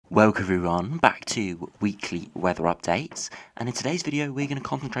Welcome everyone back to weekly weather updates, and in today's video we're going to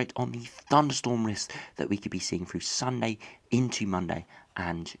concentrate on the thunderstorm risk that we could be seeing through Sunday into Monday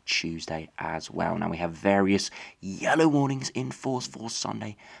and Tuesday as well. Now we have various yellow warnings in force for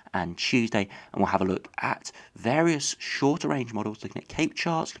Sunday and Tuesday, and we'll have a look at various shorter range models, looking at CAPE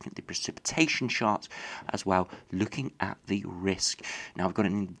charts, looking at the precipitation charts as well, looking at the risk. Now we've got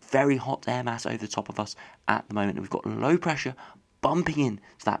a very hot air mass over the top of us at the moment, and we've got low pressure bumping in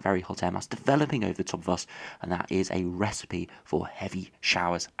to that very hot air mass developing over the top of us, and that is a recipe for heavy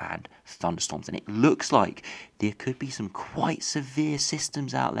showers and thunderstorms. And it looks like there could be some quite severe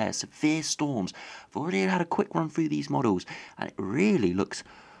systems out there, severe storms. I've already had a quick run through these models, and it really looks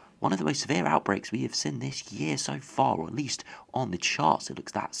one of the most severe outbreaks we have seen this year so far, or at least on the charts it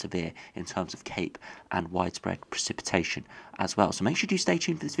looks that severe in terms of CAPE and widespread precipitation as well. So make sure you do stay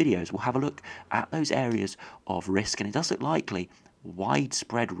tuned for this video as we'll have a look at those areas of risk, and it does look likely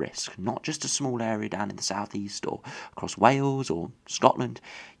widespread risk, not just a small area down in the southeast or across Wales or Scotland.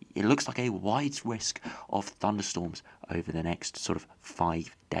 It looks like a wide risk of thunderstorms over the next sort of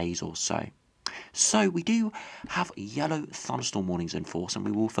 5 days or so. So we do have yellow thunderstorm warnings in force, and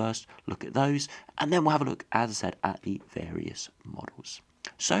we will first look at those, and then we'll have a look, as I said, at the various models.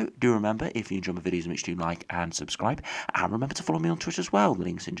 So do remember, if you enjoy my videos, make sure you like and subscribe, and remember to follow me on Twitter as well, the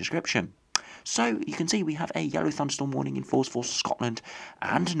link's in the description. So you can see we have a yellow thunderstorm warning in force for Scotland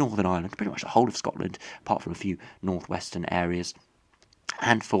and Northern Ireland, pretty much the whole of Scotland, apart from a few northwestern areas,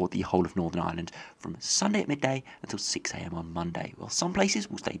 and for the whole of Northern Ireland from Sunday at midday until 6 AM on Monday. Well, some places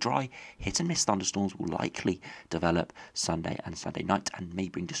will stay dry, hit and miss thunderstorms will likely develop Sunday and Sunday night and may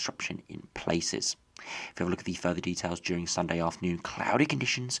bring disruption in places. If you have a look at the further details, during Sunday afternoon, cloudy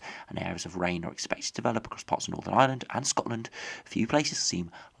conditions and areas of rain are expected to develop across parts of Northern Ireland and Scotland. A few places seem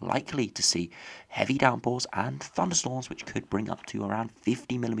likely to see heavy downpours and thunderstorms, which could bring up to around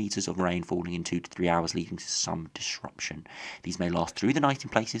 50 millimetres of rain falling in 2 to 3 hours, leading to some disruption. These may last through the night in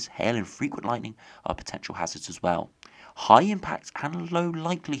places. Hail and frequent lightning are potential hazards as well. High impact and low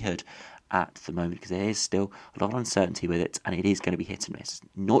likelihood at the moment, because there is still a lot of uncertainty with it, and it is going to be hit and miss.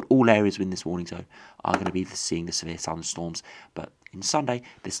 Not all areas within this warning zone are going to be seeing the severe thunderstorms, but in Sunday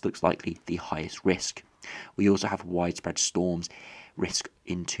this looks likely the highest risk. We also have widespread storms risk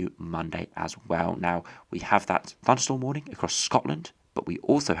into Monday as well. Now we have that thunderstorm warning across Scotland, but we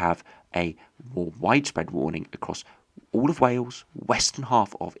also have a more widespread warning across all of Wales, western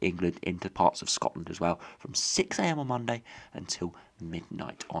half of England, into parts of Scotland as well, from 6 AM on Monday until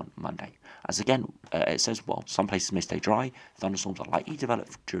midnight on Monday. As again, it says, well, some places may stay dry. Thunderstorms are likely to develop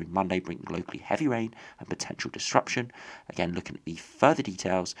during Monday, bringing locally heavy rain and potential disruption. Again, looking at the further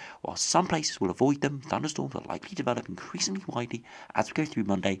details, while some places will avoid them, thunderstorms are likely to develop increasingly widely as we go through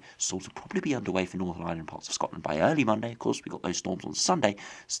Monday. Storms will probably be underway for Northern Ireland and parts of Scotland by early Monday. Of course, we've got those storms on Sunday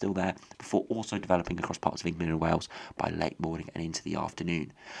still there, before also developing across parts of England and Wales by late morning and into the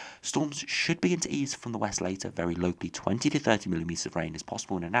afternoon. Storms should begin to ease from the west later. Very locally, 20 to 30 millimetres of rain is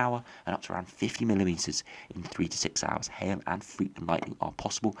possible in an hour, and up to around 50 millimetres in 3 to 6 hours. Hail and frequent lightning are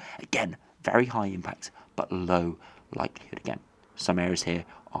possible. Again, very high impact, but low likelihood again. Some areas here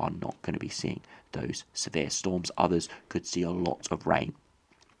are not going to be seeing those severe storms. Others could see a lot of rain.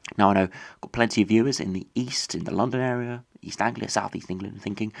 Now I know I've got plenty of viewers in the east, in the London area, East Anglia, South East England,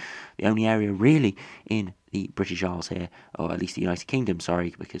 thinking the only area really in the British Isles here, or at least the United Kingdom,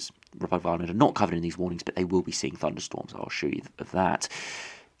 sorry, because Republic of Ireland are not covered in these warnings, but they will be seeing thunderstorms. I'll show you of that.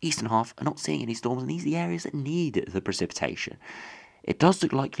 Eastern half are not seeing any storms, and these are the areas that need the precipitation. It does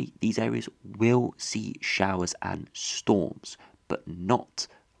look likely these areas will see showers and storms, but not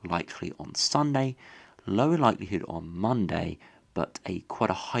likely on Sunday. Lower likelihood on Monday, but quite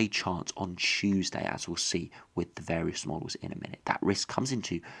a high chance on Tuesday, as we'll see with the various models in a minute. That risk comes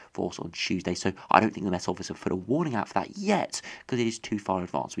into force on Tuesday, so I don't think the Met Office have put a warning out for that yet, because it is too far in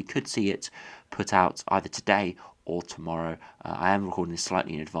advance. We could see it put out either today or tomorrow. I am recording this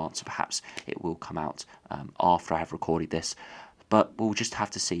slightly in advance, so perhaps it will come out after I have recorded this. But we'll just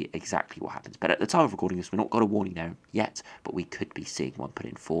have to see exactly what happens. But at the time of recording this, we've not got a warning there yet, but we could be seeing one put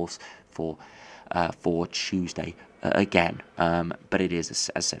in force for Tuesday again. But it is,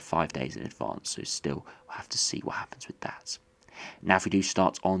 as I said, 5 days in advance, so still we'll have to see what happens with that. Now, if we do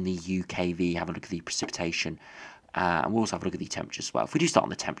start on the UKV, have a look at the precipitation, and we'll also have a look at the temperatures as well. If we do start on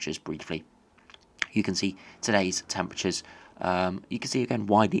the temperatures briefly, you can see today's temperatures You can see again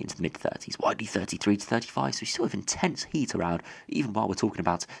widely into the mid-30s, widely 33 to 35, so we still have intense heat around, even while we're talking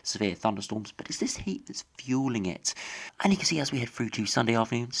about severe thunderstorms, but it's this heat that's fueling it. And you can see as we head through to Sunday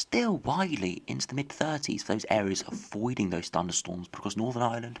afternoon, still widely into the mid-30s for those areas avoiding those thunderstorms, because Northern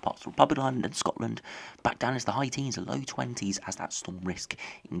Ireland, parts of Republic Island and Scotland, back down into the high teens and low 20s as that storm risk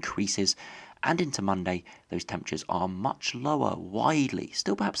increases. And into Monday, those temperatures are much lower, widely,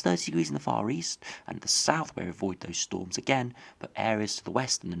 still perhaps 30 degrees in the far east and the south where we avoid those storms again, but areas to the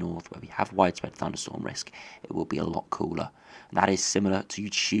west and the north where we have widespread thunderstorm risk, it will be a lot cooler. And that is similar to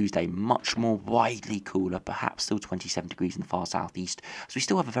Tuesday, much more widely cooler, perhaps still 27 degrees in the far southeast. So we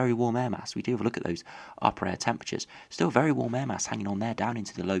still have a very warm air mass. We do have a look at those upper air temperatures. Still a very warm air mass hanging on there down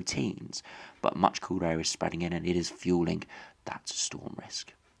into the low teens, but much cooler air is spreading in and it is fueling that storm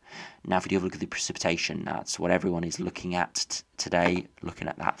risk. Now if we do have a look at the precipitation, that's what everyone is looking at today, looking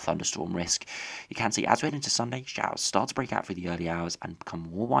at that thunderstorm risk. You can see as we head into Sunday, showers start to break out through the early hours and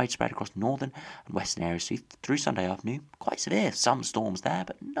become more widespread across northern and western areas through Sunday afternoon. Quite severe, some storms there,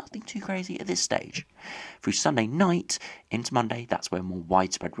 but nothing too crazy at this stage. Through Sunday night into Monday, that's where more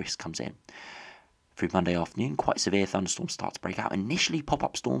widespread risk comes in. Through Monday afternoon, quite severe thunderstorms start to break out. Initially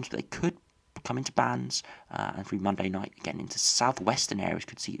pop-up storms, but they could come into bands, and through Monday night again into southwestern areas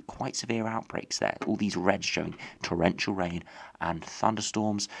could see quite severe outbreaks there. All these reds showing torrential rain and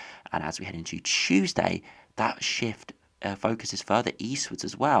thunderstorms. And as we head into Tuesday, that shift focuses further eastwards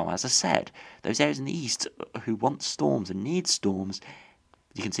as well. As I said, those areas in the east who want storms and need storms,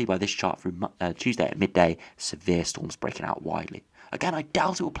 you can see by this chart through Tuesday at midday, severe storms breaking out widely. Again, I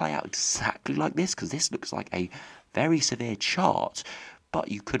doubt it will play out exactly like this because this looks like a very severe chart, but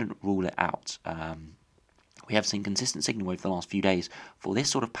you couldn't rule it out. We have seen consistent signal over the last few days for this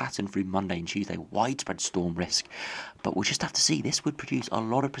sort of pattern through Monday and Tuesday, widespread storm risk. But we'll just have to see. This would produce a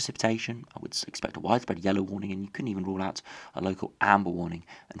lot of precipitation. I would expect a widespread yellow warning, and you couldn't even rule out a local amber warning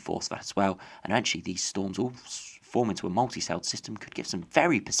and force that as well. And eventually these storms all form into a multi-celled system, could give some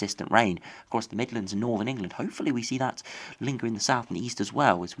very persistent rain across the Midlands and Northern England. Hopefully we see that linger in the south and the east as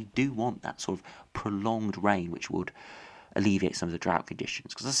well, as we do want that sort of prolonged rain, which would alleviate some of the drought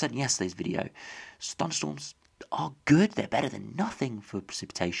conditions. Because as I said in yesterday's video, thunderstorms are good, they're better than nothing for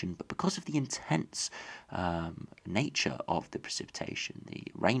precipitation, but because of the intense nature of the precipitation, the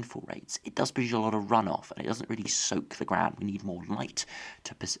rainfall rates, it does produce a lot of runoff and it doesn't really soak the ground. We need more light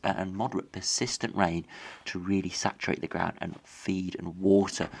and moderate persistent rain to really saturate the ground and feed and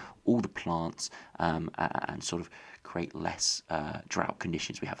water all the plants and sort of create less drought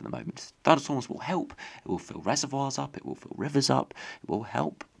conditions we have at the moment. Thunderstorms will help. It will fill reservoirs up, it will fill rivers up, it will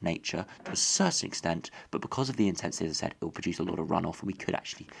help nature to a certain extent, but because of the intensity, as I said, it will produce a lot of runoff, and we could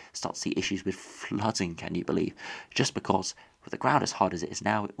actually start to see issues with flooding, can you believe? Just because with the ground as hard as it is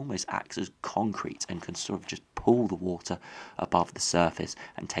now, it almost acts as concrete and can sort of just pull the water above the surface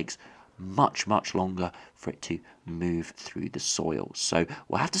and takes much longer for it to move through the soil. So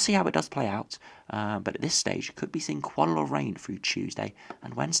we'll have to see how it does play out, but at this stage you could be seeing quite a lot of rain through Tuesday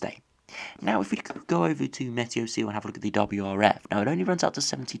and Wednesday. Now if we could go over to Meteoseo and have a look at the WRF, now it only runs out to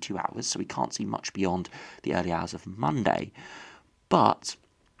 72 hours, so we can't see much beyond the early hours of Monday, but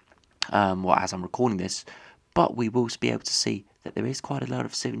as I'm recording this, but we will be able to see that there is quite a lot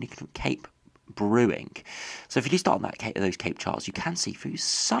of significant cape brewing. So if you do start on those cape charts, you can see through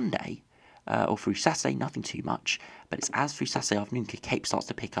Sunday or through Saturday, nothing too much, but it's as through Saturday afternoon, cape starts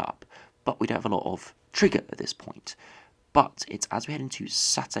to pick up, but we don't have a lot of trigger at this point. But it's as we head into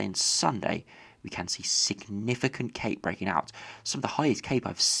Saturday and Sunday, we can see significant cape breaking out. Some of the highest cape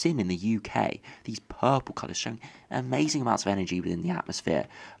I've seen in the UK, these purple colours showing amazing amounts of energy within the atmosphere.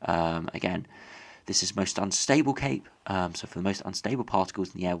 Again, this is most unstable cape, so for the most unstable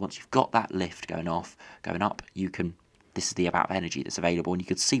particles in the air, once you've got that lift going up, this is the amount of energy that's available, and you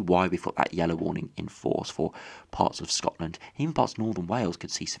could see why we've got that yellow warning in force for parts of Scotland. Even parts of northern Wales could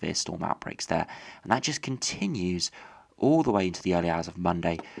see severe storm outbreaks there, and that just continues all the way into the early hours of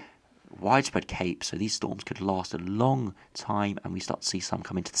Monday. Widespread cape, so these storms could last a long time, and we start to see some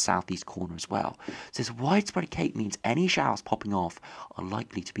come into the southeast corner as well. So this widespread cape means any showers popping off are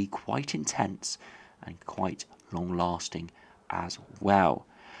likely to be quite intense and quite long-lasting as well.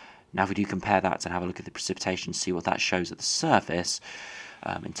 Now if we do compare that and have a look at the precipitation, see what that shows at the surface,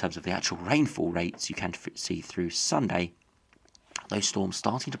 in terms of the actual rainfall rates, you can see through Sunday those storms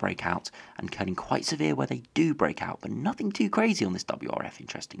starting to break out and turning quite severe where they do break out, but nothing too crazy on this WRF,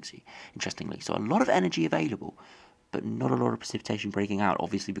 interestingly. So a lot of energy available, but not a lot of precipitation breaking out,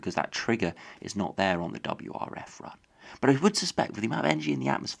 obviously because that trigger is not there on the WRF run. But I would suspect with the amount of energy in the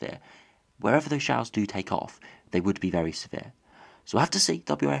atmosphere, wherever those showers do take off, they would be very severe. So we'll have to see.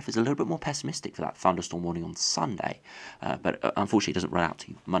 WRF is a little bit more pessimistic for that thunderstorm warning on Sunday, but unfortunately it doesn't run out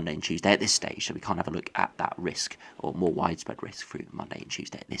to Monday and Tuesday at this stage, so we can't have a look at that risk, or more widespread risk, through Monday and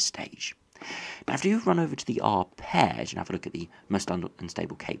Tuesday at this stage. Now if you run over to the ARPEGE and have a look at the most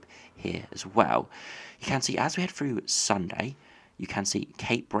unstable cape here as well, you can see as we head through Sunday, you can see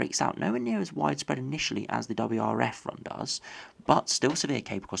cape breaks out nowhere near as widespread initially as the WRF run does, but still severe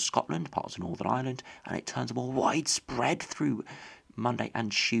cape across Scotland, parts of Northern Ireland, and it turns more widespread through Monday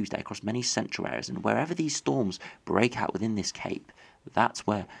and Tuesday across many central areas. And wherever these storms break out within this cape, that's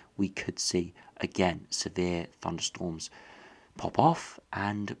where we could see, again, severe thunderstorms pop off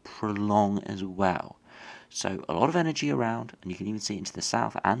and prolong as well. So a lot of energy around, and you can even see it into the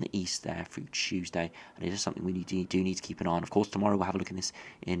south and the east there through Tuesday, and it is something we do need to keep an eye on. Of course, tomorrow we'll have a look at this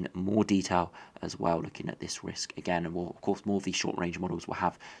in more detail as well, looking at this risk again, and of course more of these short-range models will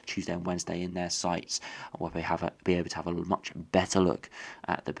have Tuesday and Wednesday in their sights, where we be able to have a much better look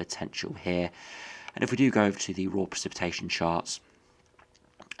at the potential here. And if we do go over to the raw precipitation charts,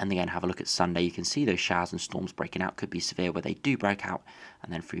 and again have a look at Sunday, you can see those showers and storms breaking out could be severe where they do break out,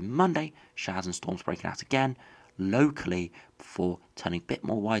 and then through Monday, showers and storms breaking out again locally before turning a bit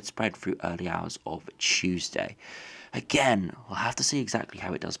more widespread through early hours of Tuesday. Again, we'll have to see exactly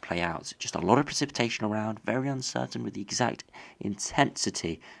how it does play out. Just a lot of precipitation around, very uncertain with the exact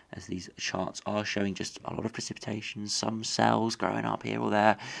intensity, as these charts are showing just a lot of precipitation, some cells growing up here or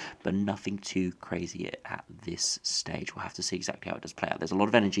there, but nothing too crazy at this stage. We'll have to see exactly how it does play out. There's a lot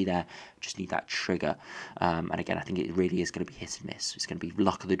of energy there, just need that trigger. And again, I think it really is going to be hit and miss. It's going to be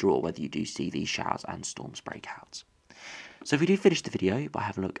luck of the draw whether you do see these showers and storms break out. So if we do finish the video by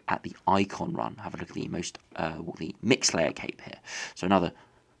having a look at the icon run, have a look at the the mixed layer cape here. So another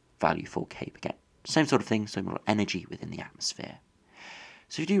value for cape again. Same sort of thing, so more energy within the atmosphere.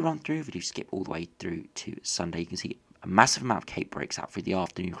 So if you do run through, if we do skip all the way through to Sunday, you can see a massive amount of cape breaks out through the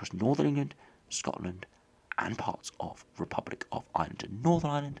afternoon across Northern England, Scotland, and parts of Republic of Ireland and Northern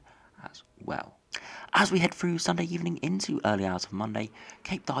Ireland as well. As we head through Sunday evening into early hours of Monday,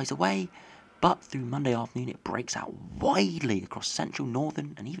 cape dies away, but through Monday afternoon it breaks out widely across central,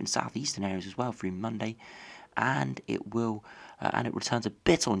 northern, and even southeastern areas as well through Monday, and it returns a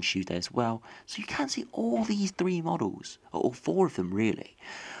bit on Tuesday as well. So you can see all these three models, or all four of them really,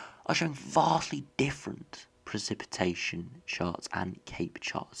 are showing vastly different precipitation charts and cape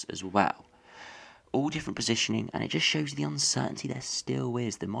charts as well. All different positioning, and it just shows the uncertainty there still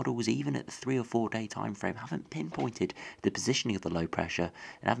is. The models, even at the 3 or 4 day time frame, haven't pinpointed the positioning of the low pressure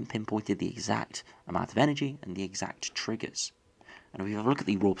and haven't pinpointed the exact amount of energy and the exact triggers. And if we have a look at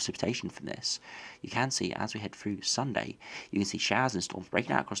the raw precipitation from this, you can see as we head through Sunday, you can see showers and storms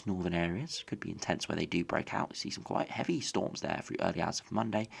breaking out across northern areas. Could be intense where they do break out. You see some quite heavy storms there through early hours of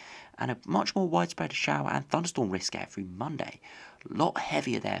Monday, and a much more widespread shower and thunderstorm risk there through Monday. A lot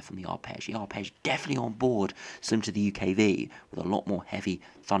heavier there from the ARPEGE. The ARPEGE definitely on board, similar to the UKV, with a lot more heavy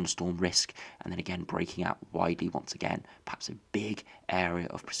thunderstorm risk, and then again breaking out widely once again, perhaps a big area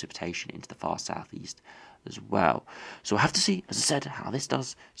of precipitation into the far southeast as well. So we'll have to see, as I said, how this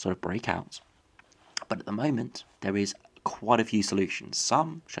does sort of break out. But at the moment, there is quite a few solutions.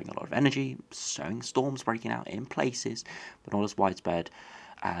 Some showing a lot of energy, showing storms breaking out in places, but not as widespread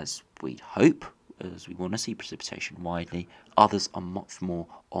as we'd hope, as we want to see precipitation widely. Others are much more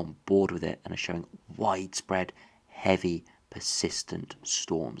on board with it and are showing widespread, heavy, persistent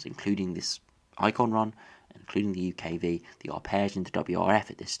storms, including this icon run, including the UKV, the ARPEGE and the WRF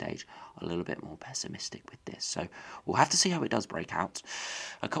at this stage, are a little bit more pessimistic with this. So we'll have to see how it does break out.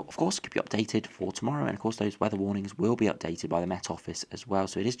 Of course, keep you updated for tomorrow, and of course those weather warnings will be updated by the Met Office as well.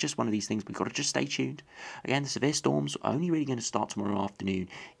 So it is just one of these things, we've got to just stay tuned. Again, the severe storms are only really going to start tomorrow afternoon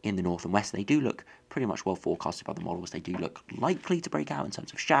in the north and west. They do look pretty much well forecasted by the models. They do look likely to break out in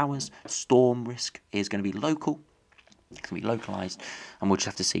terms of showers. Storm risk is going to be local. It's going to be localised, and we'll just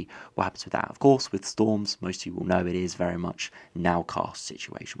have to see what happens with that. Of course, with storms, most of you will know it is very much nowcast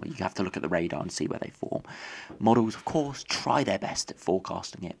situation where you have to look at the radar and see where they form. Models, of course, try their best at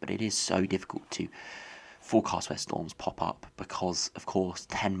forecasting it, but it is so difficult to forecast where storms pop up because, of course,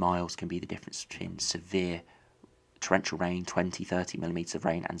 10 miles can be the difference between severe torrential rain, 20, 30 millimetres of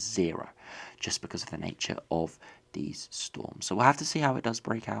rain, and 0, just because of the nature of these storms. So we'll have to see how it does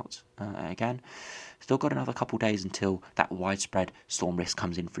break out again. Still got another couple days until that widespread storm risk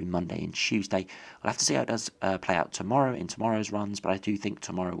comes in through Monday and Tuesday. We'll have to see how it does play out tomorrow in tomorrow's runs, but I do think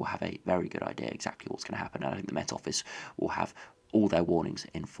tomorrow we'll have a very good idea exactly what's going to happen. And I think the Met Office will have all their warnings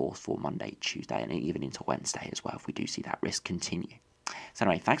in force for Monday, Tuesday, and even into Wednesday as well if we do see that risk continue. So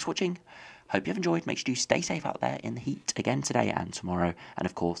anyway, thanks for watching. Hope you've enjoyed. Make sure you stay safe out there in the heat again today and tomorrow, and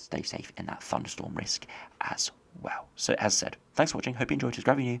of course stay safe in that thunderstorm risk as well. So as said, thanks for watching, hope you enjoyed, it's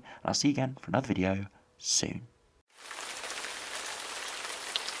great video, and I'll see you again for another video soon.